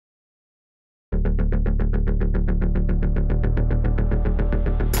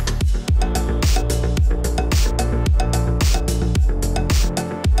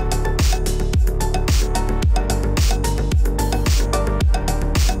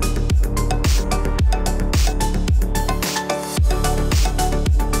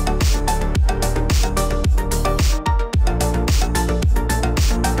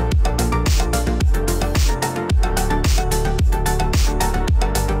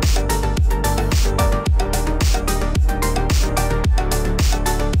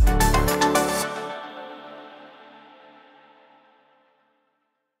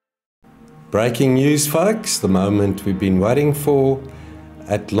Breaking news, folks, the moment we've been waiting for.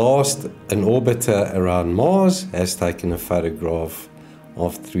 At last, an orbiter around Mars has taken a photograph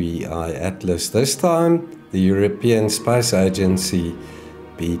of 3I Atlas. This time, the European Space Agency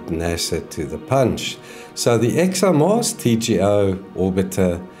beat NASA to the punch. So the ExoMars TGO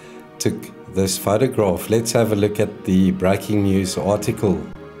orbiter took this photograph. Let's have a look at the breaking news article.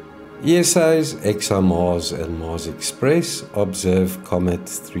 ESA's ExoMars and Mars Express observe Comet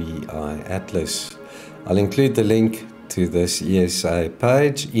 3I Atlas. I'll include the link to this ESA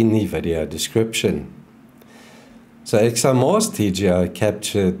page in the video description. So ExoMars TGO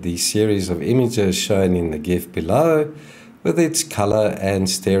captured the series of images shown in the GIF below with its color and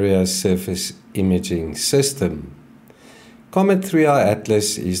stereo surface imaging system. Comet 3I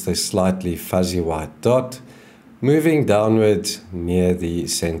Atlas is the slightly fuzzy white dot moving downwards near the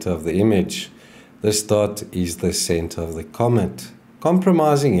center of the image. This dot is the center of the comet,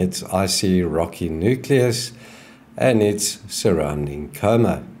 comprising its icy rocky nucleus and its surrounding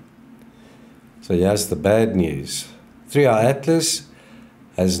coma. So here's the bad news. 3I Atlas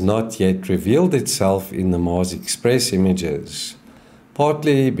has not yet revealed itself in the Mars Express images,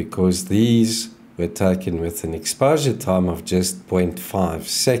 partly because these were taken with an exposure time of just 0.5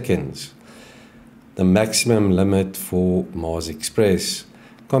 seconds. The maximum limit for Mars Express,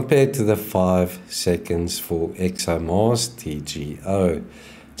 compared to the 5 seconds for ExoMars TGO.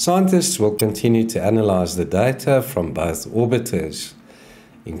 Scientists will continue to analyze the data from both orbiters,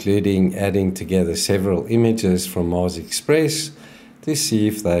 including adding together several images from Mars Express to see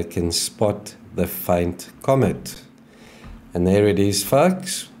if they can spot the faint comet. And there it is,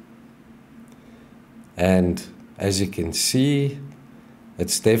 folks. And as you can see,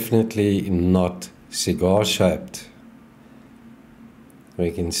 it's definitely not cigar-shaped.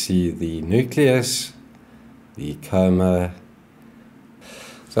 We can see the nucleus, the coma.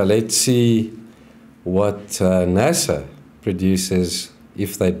 So let's see what NASA produces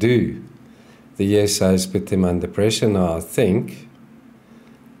if they do. The ESA has put them under pressure now, I think.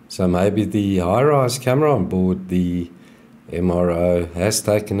 So maybe the HiRise camera on board the MRO has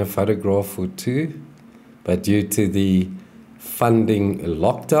taken a photograph or two, but due to the funding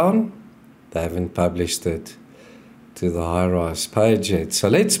lockdown, they haven't published it to the HiRise page yet. So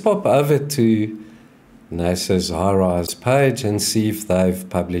let's pop over to NASA's HiRise page and see if they've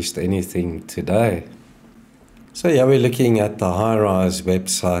published anything today. So yeah, we're looking at the HiRise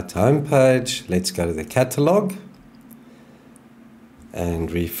website homepage. Let's go to the catalog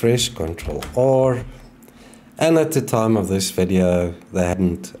and refresh, Control R. And at the time of this video, they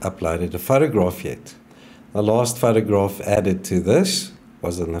hadn't uploaded a photograph yet. The last photograph added to this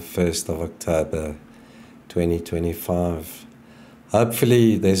was on the 1st of October 2025.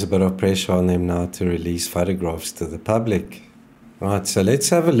 Hopefully there's a bit of pressure on them now to release photographs to the public. Right, so let's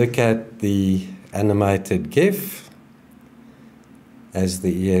have a look at the animated GIF as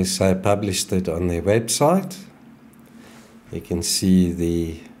the ESA published it on their website. You can see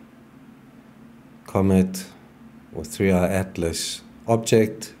the comet or 3I Atlas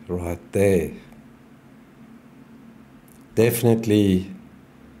object right there. Definitely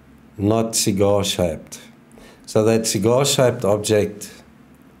not cigar-shaped. So that cigar-shaped object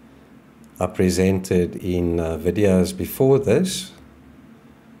I presented in videos before this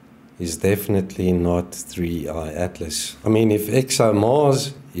is definitely not 3I Atlas. I mean, if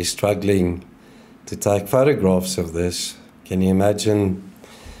ExoMars is struggling to take photographs of this, can you imagine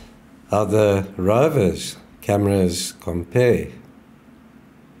how the rovers' cameras compare?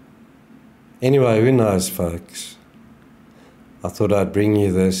 Anyway, who knows, folks? I thought I'd bring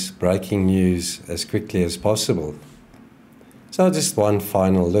you this breaking news as quickly as possible. So just one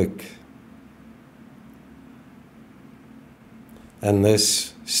final look. And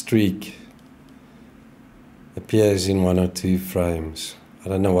this streak appears in 1 or 2 frames. I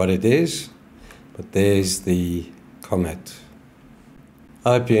don't know what it is, but there's the comet.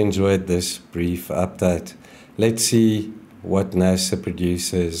 I hope you enjoyed this brief update. Let's see what NASA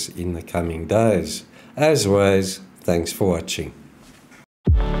produces in the coming days. As always, thanks for watching.